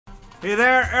Hey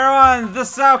there, everyone! This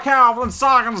is SoundCloud from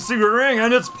Sonic and the Secret Ring,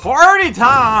 and it's party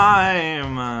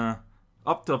time!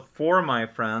 Up to 4, my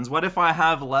friends. What if I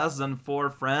have less than 4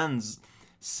 friends,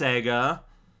 Sega?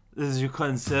 Did you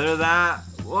consider that?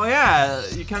 Well, yeah,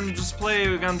 you can just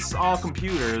play against all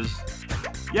computers.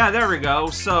 Yeah, there we go.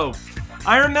 So,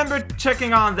 I remember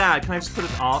checking on that. Can I just put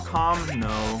it all com?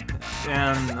 No.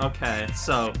 And, okay,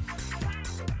 so...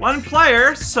 1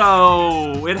 player,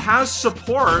 so it has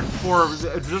support for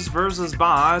just versus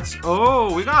bots.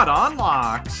 Oh, we got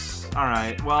unlocks.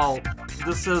 Alright, well,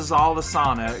 this is all the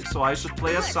Sonic, so I should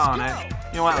play a Sonic.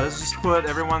 You know what, let's just put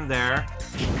everyone there.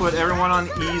 Put everyone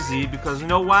on easy, because you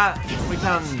know what? We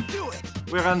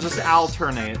can just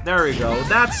alternate. There we go.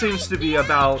 That seems to be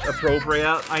about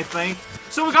appropriate, I think.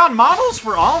 So we got models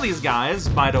for all these guys,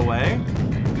 by the way.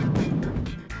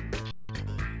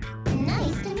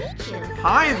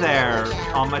 Hi there,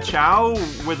 Amachao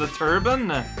with a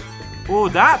turban. Oh,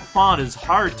 that font is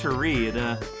hard to read.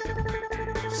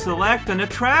 Select an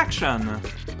attraction.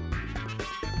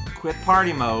 Quit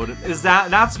party mode.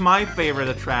 That's my favorite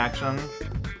attraction.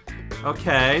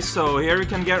 Okay, so here we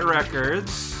can get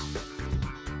records.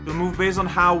 You'll move based on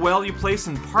how well you place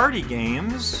in party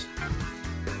games.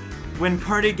 Win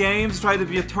party games, try to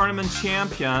be a tournament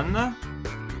champion.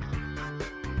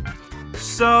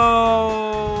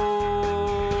 So...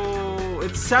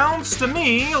 it sounds to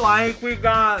me like we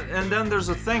got, and then there's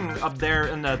a thing up there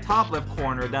in the top left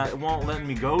corner that it won't let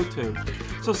me go to.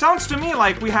 So it sounds to me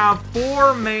like we have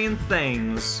 4 main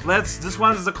things. This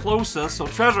one's the closest, so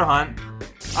treasure hunt.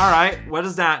 Alright, what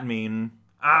does that mean?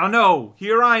 I don't know.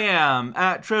 Here I am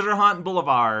at Treasure Hunt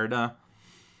Boulevard.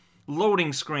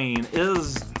 Loading screen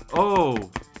is, oh.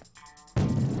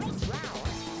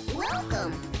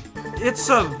 Welcome. It's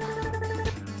a...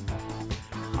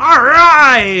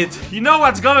 Alright! You know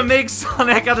what's gonna make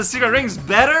Sonic and the Secret Rings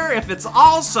better? If it's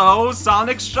also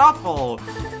Sonic Shuffle!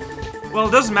 Well,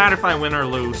 it doesn't matter if I win or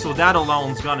lose, so that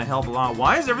alone's gonna help a lot.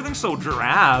 Why is everything so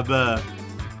drab?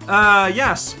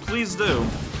 Yes, please do.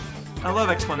 I love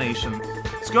explanation.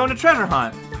 Let's go into Treasure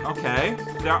Hunt. Okay,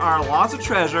 there are lots of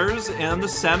treasures in the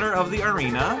center of the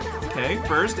arena. Okay,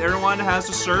 first, everyone has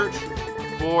to search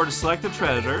for the selected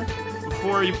treasure.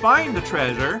 Before you find the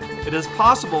treasure, it is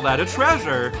possible that a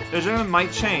treasure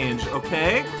might change,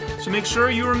 okay? So make sure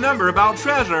you remember about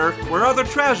treasure or other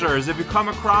treasures if you come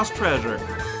across treasure.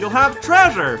 You'll have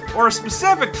treasure, or a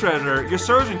specific treasure you're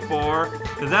searching for,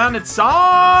 and then it's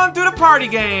on to the party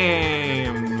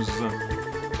games!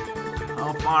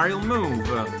 How far you'll move.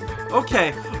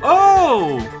 Okay.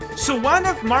 Oh! So why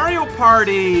not Mario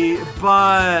Party,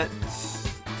 but...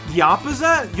 the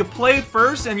opposite? You play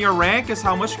first and your rank is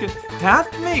how much you can...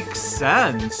 That makes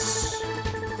sense.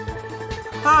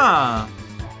 Huh.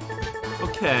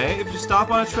 Okay, if you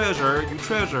stop on a treasure,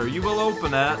 you will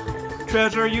open it.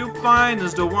 Treasure you find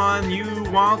is the one you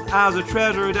want as a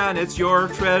treasure, then it's your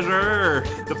treasure.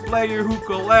 The player who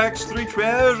collects 3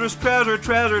 treasures, treasure,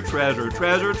 treasure, treasure,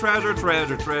 treasure, treasure,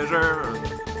 treasure, treasure.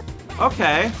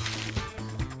 Okay.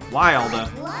 Wild.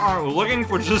 Oh, looking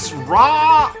for just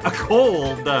raw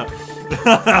gold.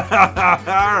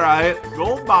 Alright,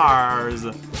 gold bars.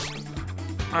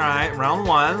 Alright, round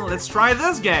 1. Let's try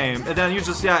this game. And then you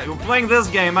just, yeah, we're playing this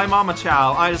game. My Mama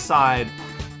Chow. I decide.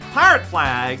 Pirate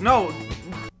flag. No,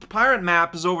 pirate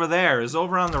map is over there. Is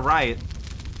over on the right.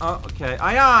 Oh, okay.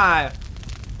 Aye, aye.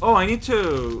 Oh, I need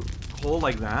to hold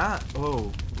like that? Oh,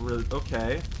 really?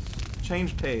 Okay.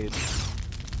 Change page.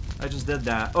 I just did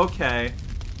that. Okay.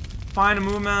 Find a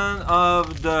movement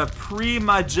of the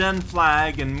pre-Magen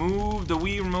flag and move the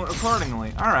Wii remote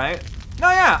accordingly. Alright. No,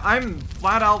 yeah, I'm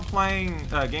flat out playing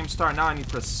Game Start. Now I need to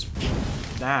press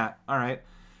that. Alright.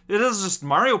 It is just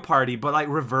Mario Party, but like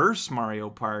reverse Mario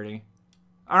Party.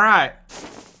 Alright.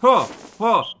 Oh,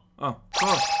 oh, oh,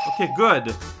 oh. Okay,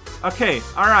 good. Okay,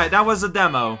 alright, that was a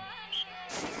demo.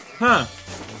 Huh.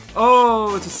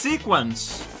 Oh, it's a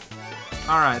sequence.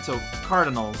 Alright, so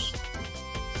Cardinals.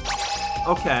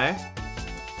 Okay.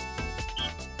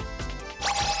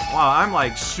 Wow, I'm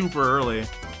like super early.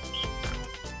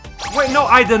 Wait, no,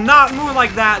 I did not move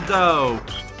like that though.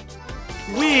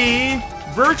 Wii,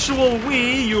 virtual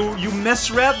Wii, you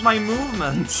misread my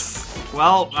movements.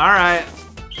 Well, alright.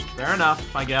 Fair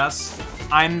enough, I guess.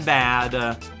 I'm bad.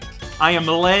 I am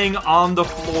laying on the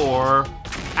floor,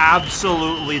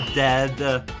 absolutely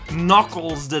dead.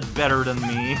 Knuckles did better than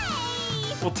me.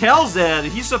 Well, Tails did.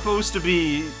 He's supposed to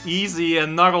be easy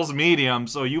and Knuckles medium,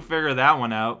 so you figure that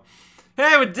one out.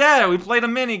 Hey, we did it! We played a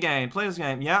minigame. Play this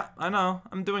game. Yeah, I know.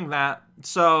 I'm doing that.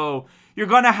 So, you're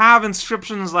gonna have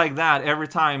inscriptions like that every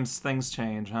time things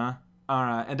change, huh?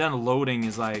 Alright, and then loading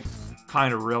is like,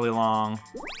 kind of really long.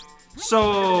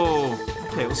 So,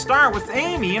 okay, we'll start with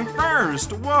Amy in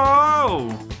first.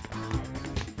 Whoa!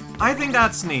 I think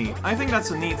that's neat. I think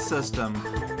that's a neat system.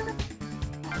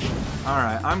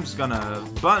 Alright, I'm just gonna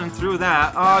button through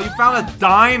that. Oh, you found a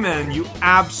diamond, you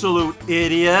absolute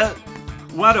idiot.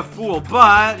 What a fool.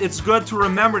 But it's good to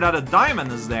remember that a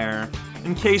diamond is there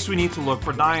in case we need to look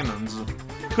for diamonds.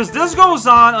 Because this goes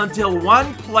on until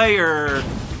one player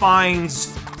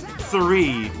finds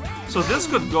 3. So this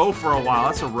could go for a while.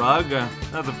 That's a rug.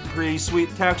 That's a pretty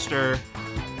sweet texture.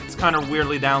 It's kind of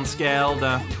weirdly downscaled.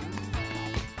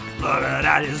 Look at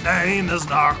that, his name is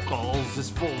Knuckles. It's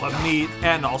full of meat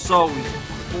and also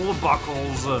full of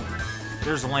buckles.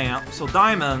 There's a lamp. So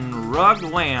diamond, rug,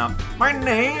 lamp. My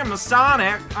name is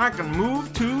Sonic. I can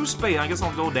move to space. I guess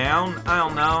I'll go down. I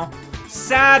don't know.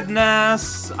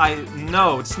 Sadness.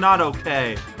 No, it's not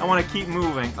okay. I want to keep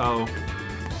moving. Oh.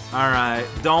 Alright.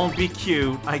 Don't be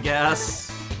cute, I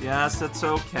guess. Yes, it's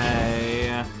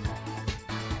okay.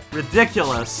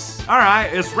 Ridiculous.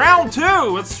 Alright, it's round 2.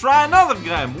 Let's try another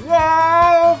game.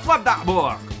 Whoa! Flip that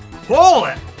book. Pull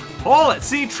it. Pull it.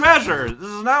 See, treasure.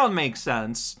 Now it makes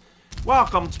sense.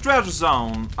 Welcome to Treasure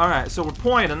Zone. Alright, so we're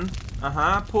pointing.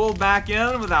 Pull back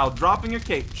in without dropping your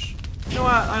cage. You know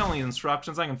what? I don't need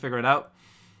instructions. I can figure it out.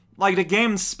 Like, the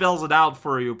game spells it out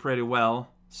for you pretty well.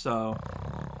 So...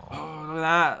 Oh, look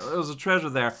at that. There was a treasure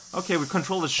there. Okay, we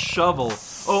control the shovel.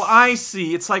 Oh, I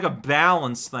see. It's like a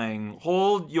balance thing.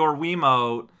 Hold your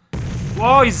Wiimote.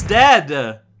 Whoa, he's dead.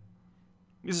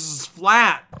 This is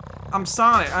flat. I'm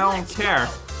Sonic. I don't care.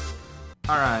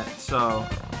 Alright, so...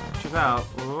 Check it out.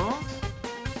 Ooh.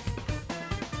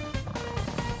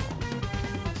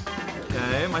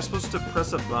 Okay, am I supposed to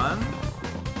press a button?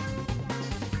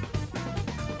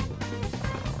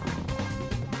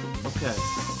 Okay.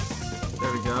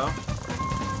 There we go.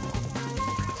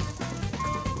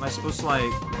 Am I supposed to,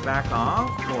 like, back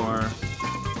off, or...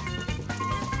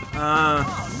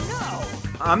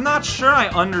 I'm not sure I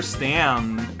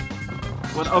understand.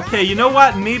 What? Okay, you know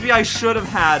what? Maybe I should have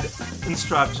had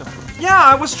instruction. Yeah,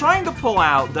 I was trying to pull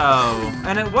out, though,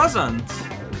 and it wasn't.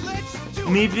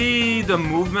 Maybe the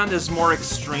movement is more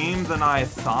extreme than I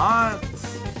thought?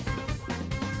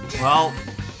 Well,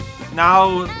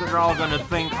 now they're all gonna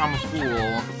think I'm a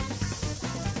fool.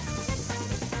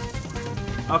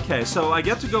 Okay, so I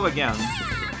get to go again.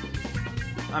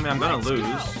 I mean, I'm gonna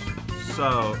lose.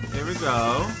 So, here we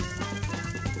go.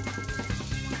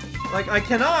 Like, I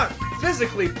cannot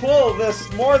physically pull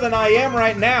this more than I am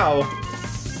right now.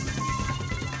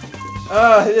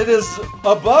 It is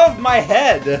above my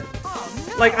head.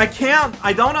 Like,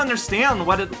 I don't understand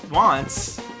what it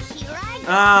wants.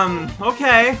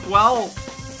 Okay, well...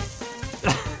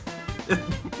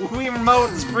 Wii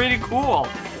Remote is pretty cool.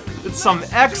 It's some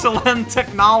excellent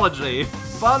technology.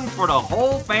 Fun for the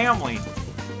whole family.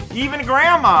 Even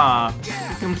Grandma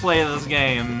can play this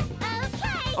game.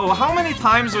 Oh, how many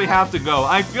times do we have to go?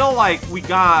 I feel like we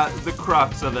got the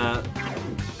crux of it.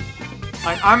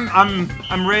 Like,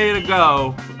 I'm ready to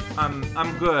go.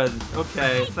 I'm good.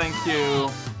 Okay, thank you.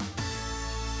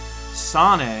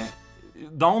 Sonic,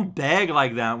 don't beg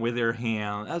like that with your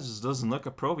hand. That just doesn't look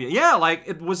appropriate. Yeah, like,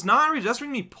 it was not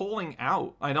registering me pulling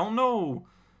out. I don't know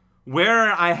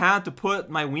where I had to put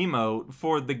my Wiimote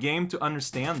for the game to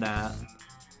understand that.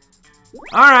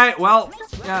 Alright, well,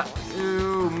 yeah,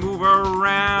 you move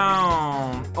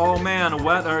around. Oh man,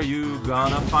 what are you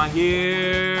gonna find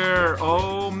here?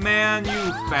 Oh man,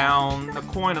 you found a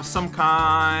coin of some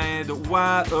kind.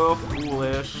 What a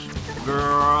foolish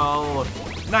girl.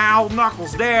 Now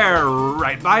Knuckles there,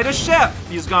 right by the ship.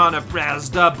 He's gonna press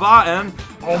the button.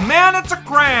 Oh man, it's a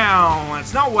crown.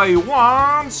 It's not what you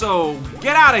want, so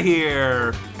get out of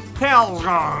here. Tails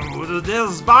gonna go to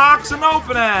this box and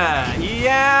open it.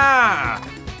 Yeah.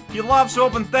 He loves to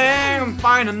open things and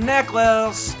find a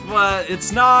necklace, but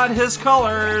it's not his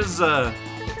colors.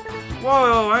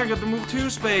 Whoa, I get to move 2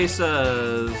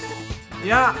 spaces.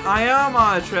 Yeah, I am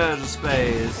on a treasure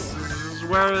space. This is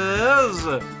where it is.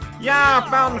 Yeah, I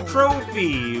found a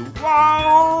trophy.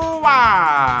 Whoa,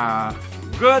 wow.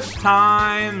 Good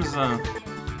times.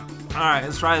 Alright,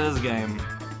 let's try this game.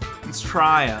 Let's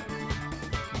try it.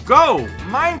 Go!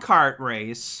 Minecart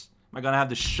race. Am I gonna have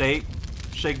to shake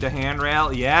the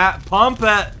handrail? Yeah, pump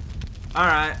it!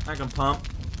 Alright, I can pump.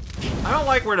 I don't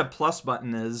like where the plus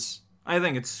button is. I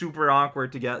think it's super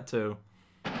awkward to get to.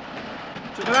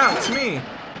 Check it out, it's me!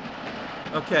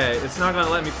 Okay, it's not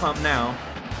gonna let me pump now.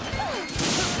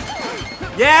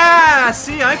 Yeah!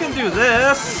 See, I can do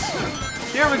this!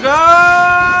 Here we go!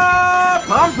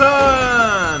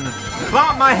 Pumpin'!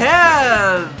 Bump my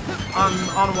head!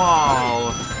 On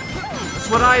wall. Let's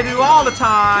what I do all the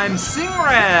time. Sing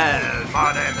red.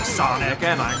 My name is Sonic,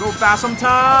 and I go fast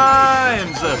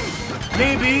sometimes.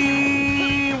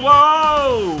 Maybe.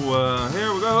 Whoa.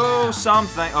 Here we go.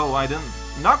 Something. Oh, I didn't.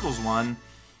 Knuckles won.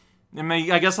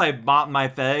 I guess I bopped my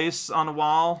face on the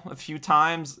wall a few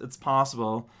times. It's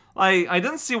possible. I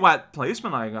didn't see what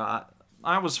placement I got.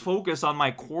 I was focused on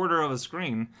my quarter of a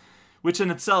screen, which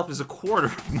in itself is a quarter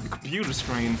of my computer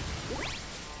screen.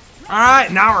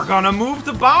 Alright, now we're gonna move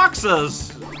to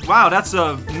boxes. Wow, that's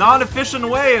a non-efficient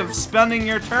way of spending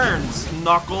your turns,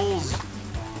 Knuckles.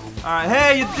 Alright,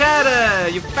 hey, you did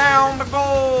it! You found the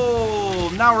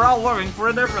gold! Now we're all looking for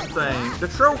a different thing. The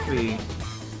trophy.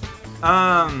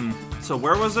 So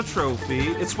where was the trophy?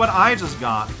 It's what I just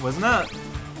got, wasn't it?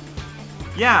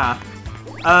 Yeah.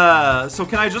 So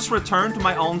can I just return to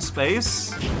my own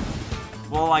space?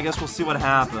 Well, I guess we'll see what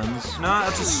happens. No,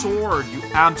 that's a sword, you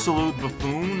absolute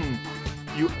buffoon.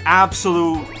 You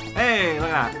absolute... Hey, look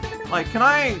at that. Like, can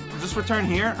I just return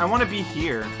here? I want to be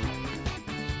here.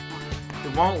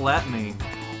 It won't let me.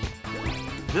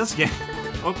 This game...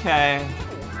 Okay.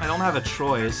 I don't have a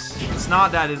choice. It's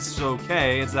not that it's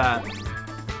okay, it's that...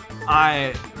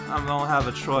 I don't have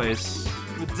a choice.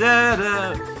 We did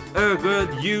it! A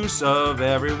good use of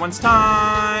everyone's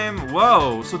time!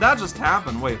 Whoa, so that just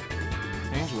happened. Wait.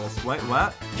 Dangerous. Wait,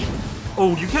 what?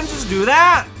 Oh, you can just do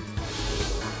that?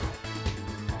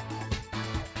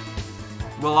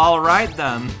 Well, alright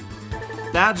then.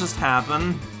 That just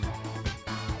happened.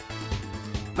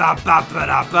 Ba ba ba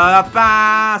da ba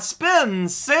ba. Spin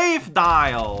safe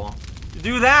dial.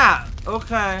 Do that.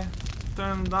 Okay.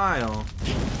 Turn dial.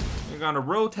 You're gonna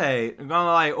rotate. You're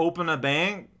gonna like open a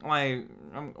bank. Like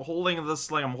I'm holding this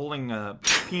like I'm holding a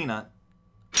peanut.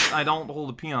 I don't hold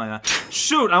a peanut like that.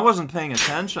 Shoot, I wasn't paying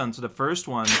attention to the first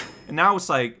one. And now it's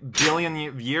like billion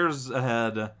years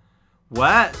ahead.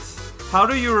 What? How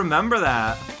do you remember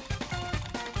that?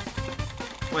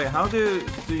 Wait, how do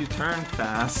you turn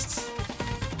fast?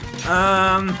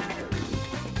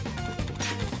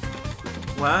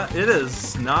 What? It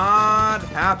is not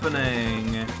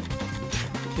happening.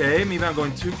 Okay, maybe I'm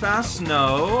going too fast?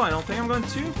 No, I don't think I'm going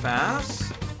too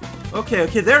fast. Okay,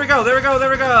 there we go, there we go, there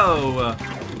we go!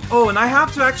 Oh, and I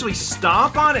have to actually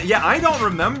stop on it? Yeah, I don't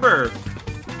remember.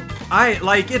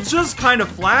 It just kind of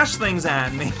flashed things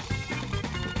at me.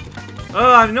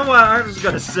 Oh, you know what? I'm just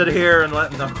gonna sit here and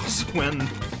let Knuckles win.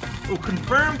 Oh,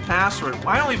 confirm password.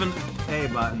 I don't even... A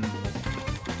button.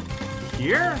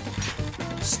 Here?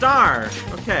 Star.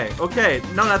 Okay, okay.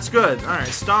 No, that's good. Alright,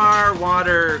 star,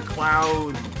 water,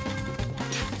 cloud...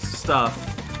 stuff.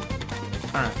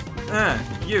 Alright.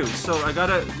 You. So I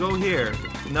gotta go here.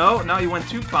 No, you went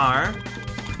too far.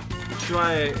 Do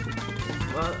I...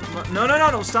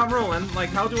 No, stop rolling. Like,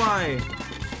 how do I...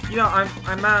 You know,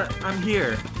 I'm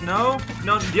here. No,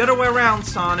 the other way around,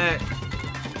 Sonic.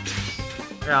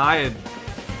 Yeah,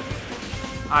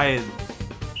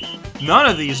 none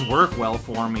of these work well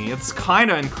for me. It's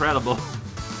kinda incredible.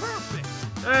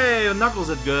 Hey, Knuckles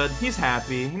did good. He's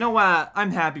happy. You know what?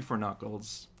 I'm happy for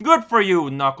Knuckles. Good for you,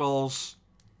 Knuckles.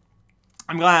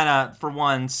 I'm glad that, for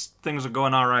once, things are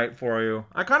going alright for you.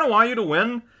 I kinda want you to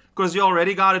win, because you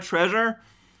already got a treasure.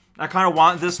 I kinda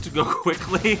want this to go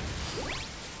quickly.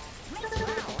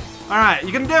 Alright,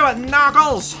 you can do it,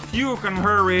 Knuckles! You can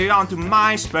hurry onto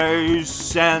my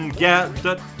space and get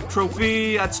the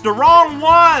trophy. That's the wrong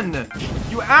one!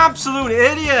 You absolute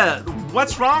idiot!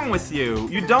 What's wrong with you?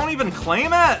 You don't even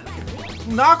claim it?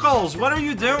 Knuckles, what are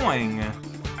you doing?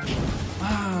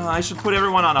 I should put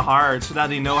everyone on a hard so that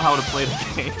they know how to play the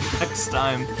game next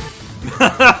time.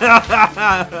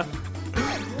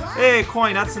 Hey,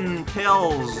 coin, that's in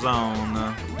Tails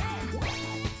Zone.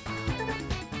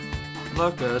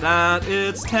 Look at that,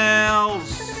 it's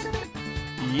Tails.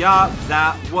 Yup,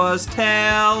 that was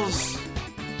Tails.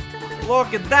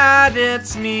 Look at that,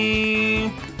 it's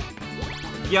me.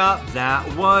 Yup, that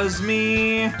was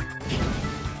me.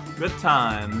 Good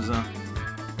times.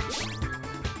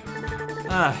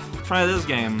 Try this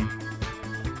game.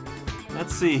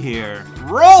 Let's see here.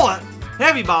 Roll it!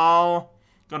 Heavy ball.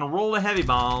 Gonna roll a heavy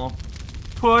ball.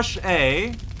 Push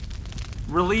A.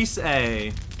 Release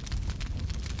A.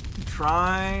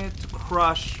 Try to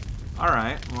crush.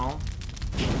 Alright, well.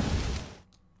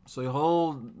 So you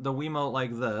hold the Wiimote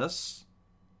like this.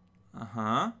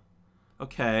 Uh-huh.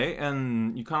 Okay,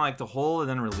 and you kind of like to hold and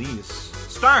then release.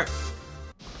 Start!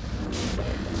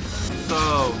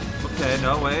 So, okay,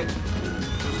 no, wait.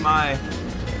 Where's my...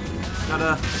 I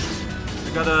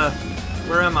gotta...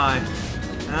 Where am I?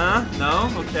 Huh? No?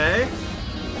 Okay.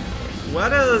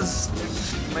 What is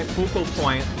my focal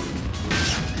point?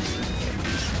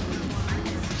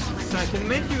 So I can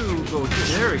make you go...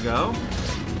 There we go.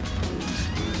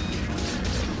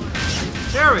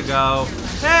 There we go.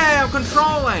 Hey, I'm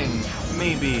controlling!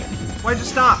 Maybe. Why'd you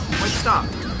stop? Why'd you stop?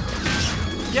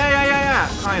 Yeah.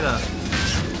 Kinda.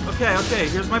 Okay,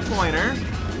 here's my pointer.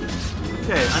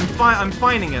 Okay, I'm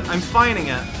finding it.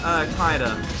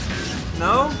 Kinda.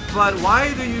 No? But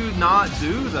why do you not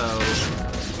do those?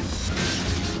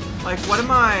 Like, what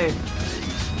am I...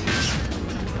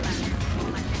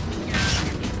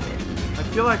 I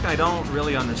feel like I don't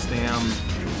really understand.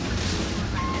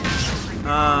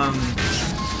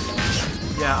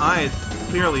 Yeah, I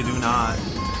clearly do not.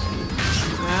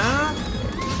 Yeah?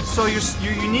 So you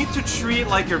need to treat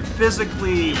like you're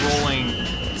physically rolling.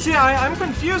 See, I'm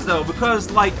confused though,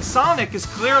 because like Sonic is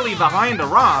clearly behind a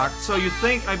rock, so you'd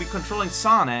think I'd be controlling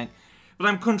Sonic, but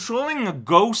I'm controlling a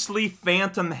ghostly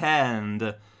phantom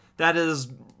hand that is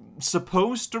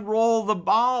supposed to roll the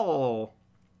ball.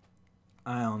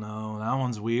 I don't know, that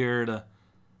one's weird.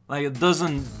 Like, it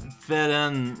doesn't fit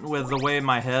in with the way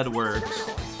my head works.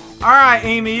 Alright,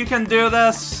 Amy, you can do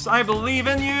this! I believe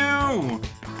in you!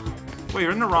 Wait,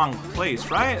 you're in the wrong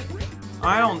place, right?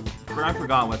 I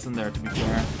forgot what's in there, to be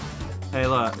fair. Hey,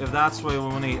 look, if that's what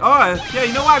we need... Oh, yeah,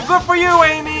 you know what? Good for you,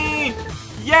 Amy!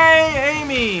 Yay,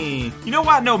 Amy! You know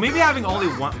what? No, maybe having only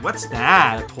one... What's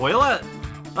that? A toilet?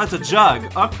 That's a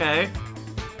jug. Okay.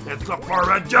 It's up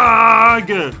for a jug!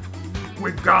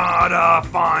 We gotta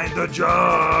find the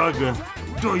jug!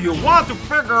 Do you want to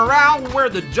figure out where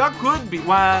the jug could be?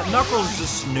 What? Knuckles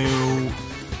just knew.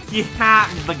 He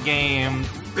hacked the game to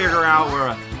figure out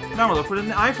where... Now look for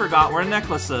the... I forgot where a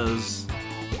necklace is.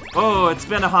 Oh, it's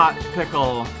been a hot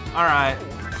pickle. Alright.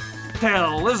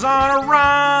 Tail is on a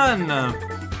run!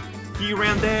 He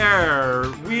ran there.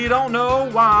 We don't know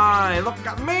why. Look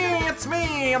at me, it's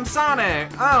me, I'm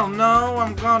Sonic. I don't know,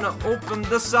 I'm gonna open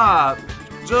this up.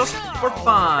 Just for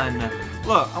fun.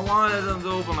 Look, I wanted him to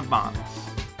open a box.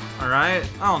 Alright?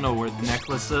 I don't know where the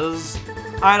necklace is.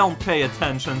 I don't pay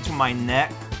attention to my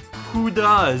neck. Who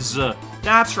does?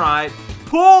 That's right.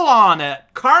 Pull on it!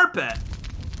 Carpet!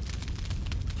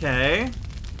 Okay.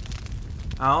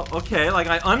 Oh, okay, like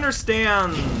I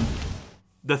understand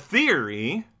the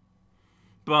theory,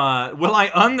 but will I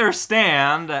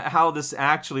understand how this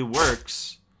actually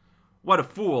works? What a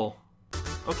fool.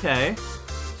 Okay.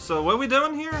 So what are we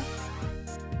doing here?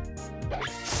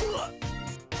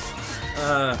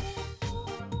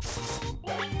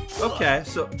 Okay,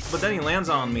 so, but then he lands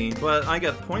on me, but I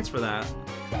get points for that.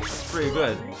 That's pretty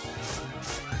good.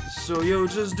 So you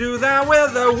just do that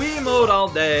with a Wiimote all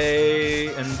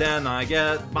day, and then I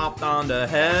get bopped on the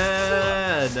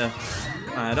head.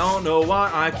 I don't know why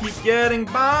I keep getting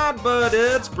bopped, but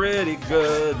it's pretty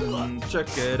good.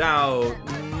 Check it out.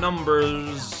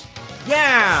 Numbers.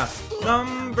 Yeah!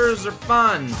 Numbers are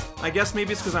fun. I guess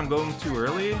maybe it's because I'm going too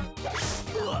early.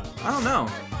 I don't know.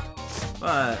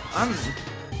 But I'm...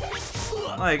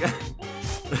 Like...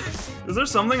 Is there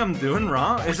something I'm doing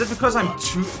wrong? Is it because I'm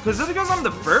too... Is it because I'm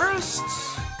the first?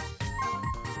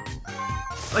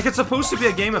 Like, it's supposed to be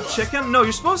a game of chicken? No,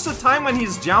 you're supposed to time when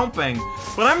he's jumping.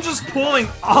 But I'm just pulling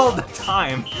all the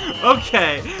time.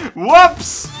 Okay.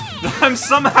 Whoops! I'm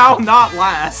somehow not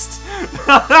last.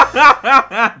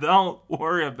 Don't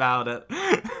worry about it.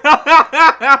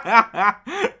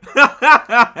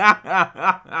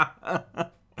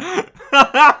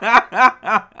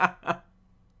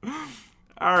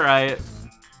 Alright.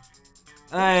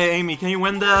 Hey, Amy, can you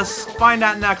win this? Find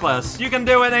that necklace. You can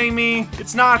do it, Amy.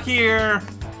 It's not here.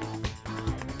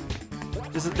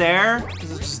 Is it there?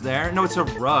 Is it just there? No, it's a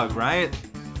rug, right?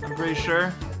 I'm pretty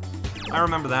sure. I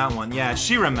remember that one. Yeah,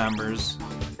 she remembers.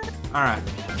 Alright.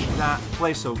 That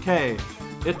place okay.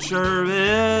 It sure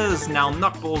is. Now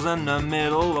Knuckles in the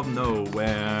middle of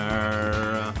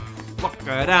nowhere. Look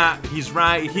at that. He's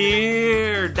right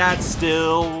here. That's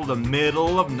still the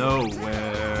middle of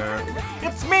nowhere.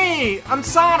 It's me. I'm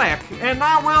Sonic. And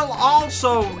I will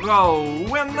also go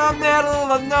in the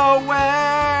middle of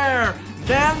nowhere.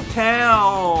 Then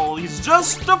Tail. He's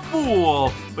just a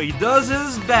fool. But he does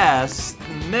his best.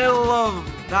 In the middle of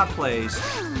that place.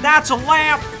 That's a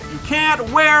lamp. You can't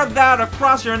wear that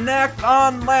across your neck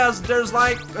unless there's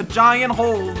like a giant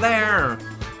hole there.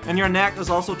 And your neck is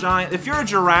also giant. If you're a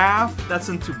giraffe that's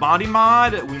into body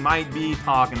mod, we might be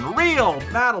talking real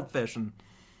battle fishing.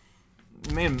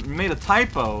 You made a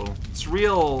typo. It's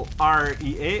real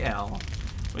R-E-A-L.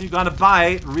 Well, you gotta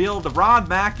bite, reel the rod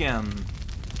back in.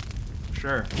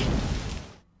 Sure.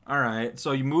 Alright,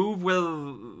 so you move with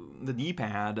the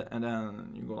D-pad, and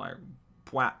then you go like,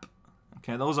 pwap.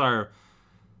 Okay, those are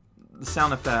the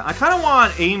sound effect. I kind of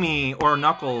want Amy or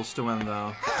Knuckles to win,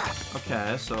 though.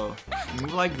 Okay, so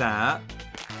move like that.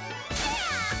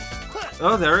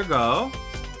 Oh, there we go.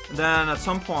 And then at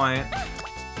some point,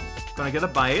 Gonna get a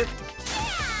bite.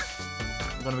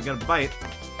 Gonna get a bite.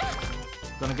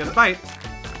 Gonna get a bite.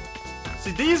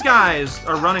 See, these guys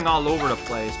are running all over the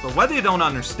place, but what they don't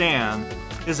understand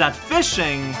is that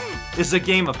fishing is a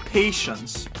game of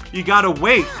patience. You gotta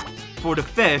wait for the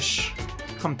fish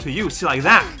come to you. See, like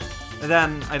that. And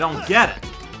then I don't get it.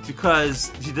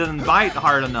 Because he didn't bite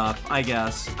hard enough, I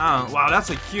guess. Wow, that's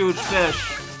a huge fish.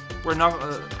 We're not...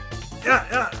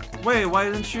 yeah. Wait, why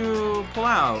didn't you pull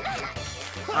out?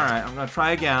 Alright, I'm gonna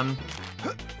try again.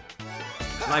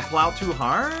 Did I pull out too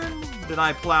hard? Did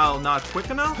I pull out not quick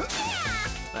enough?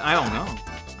 I don't know.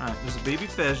 Alright, there's a baby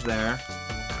fish there.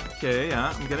 Okay,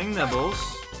 yeah, I'm getting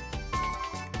nibbles.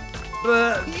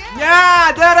 But yeah,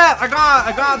 I did it!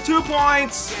 I got 2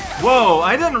 points! Whoa,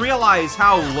 I didn't realize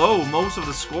how low most of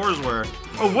the scores were.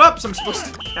 Oh, whoops, I'm supposed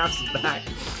to cast it back.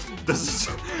 This is...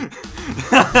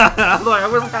 Look, I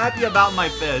was happy about my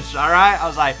fish, alright? I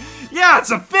was like, yeah, it's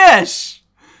a fish!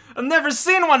 I've never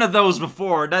seen one of those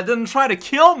before that didn't try to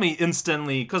kill me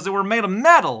instantly because they were made of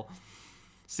metal.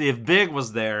 See, if Big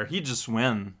was there, he'd just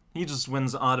win. He just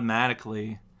wins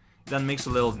automatically. Then makes a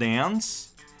little dance.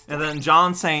 And then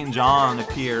John St. John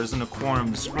appears in the corner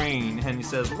of the screen, and he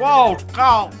says, "Whoa,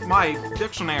 oh, my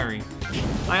dictionary.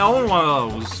 I own one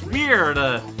of those. Weird.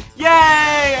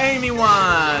 Yay, Amy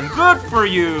won. Good for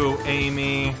you,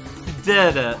 Amy. You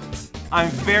did it. I'm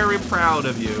very proud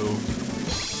of you.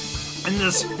 In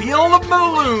this field of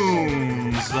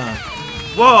balloons."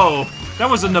 Whoa, that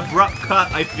was an abrupt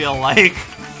cut, I feel like.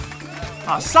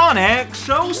 Sonic,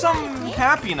 show some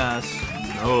happiness.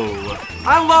 No.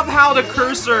 I love how the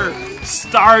cursor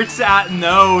starts at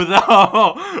no,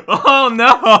 though. Oh,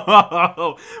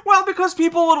 no. Well, because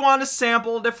people would want to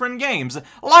sample different games,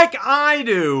 like I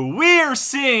do. We're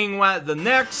seeing what the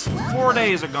next 4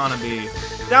 days are gonna be.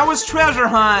 That was Treasure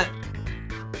Hunt.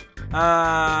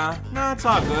 No, it's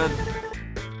all good.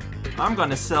 I'm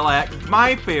gonna select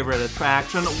my favorite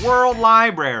attraction, World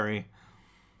Library.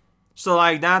 So,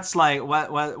 like, that's like, what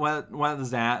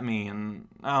does that mean?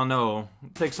 I don't know.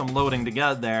 It takes some loading to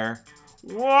get there.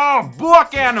 Whoa,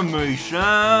 book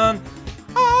animation!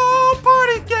 Oh,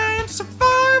 party games,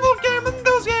 survival game, and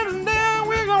those games, and now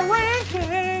we got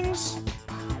rankings!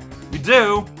 We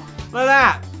do. Look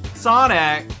at that.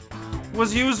 Sonic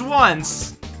was used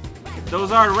once.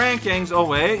 Those are rankings. Oh,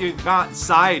 wait, you got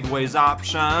sideways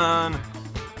option.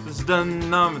 This is the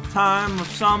number time of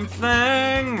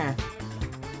something.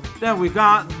 Then we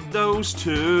got those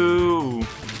two.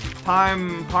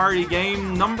 Time party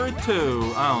game number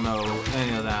 2. I don't know what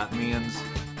any of that means.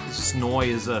 This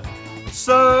noise.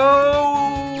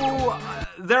 So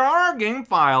there are game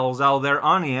files out there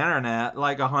on the internet,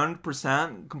 like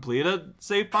 100% completed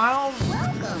save files.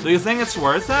 So you think it's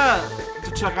worth it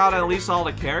to check out at least all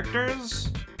the characters?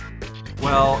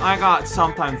 Well, I got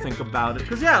some time to think about it,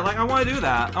 cause yeah, like I want to do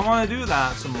that. I want to do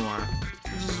that some more.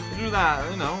 Just do that,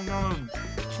 you know.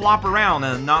 Flop around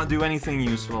and not do anything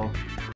useful.